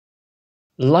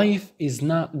Life is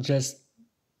not just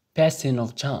passing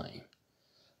of time.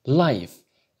 Life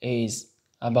is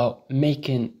about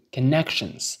making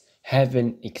connections,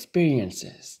 having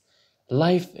experiences.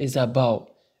 Life is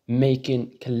about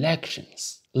making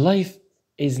collections. Life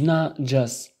is not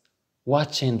just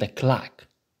watching the clock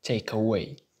tick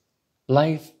away.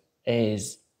 Life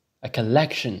is a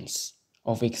collections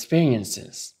of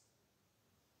experiences.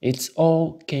 It's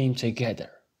all came together.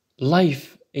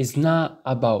 Life is not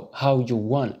about how you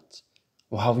want it,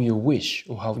 or how you wish,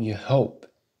 or how you hope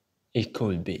it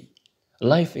could be.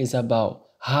 Life is about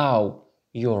how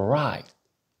you ride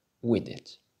with it.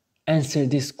 Answer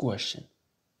this question.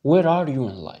 Where are you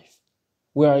in life?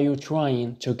 Where are you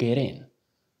trying to get in?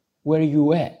 Where are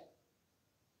you at?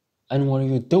 And what are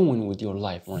you doing with your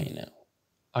life right now?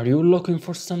 Are you looking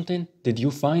for something? Did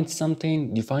you find something?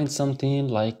 Did you find something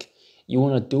like you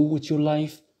want to do with your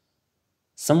life?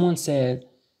 Someone said,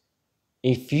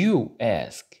 if you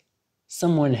ask,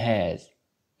 someone has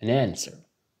an answer.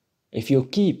 If you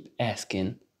keep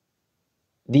asking,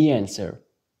 the answer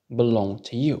belongs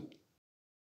to you.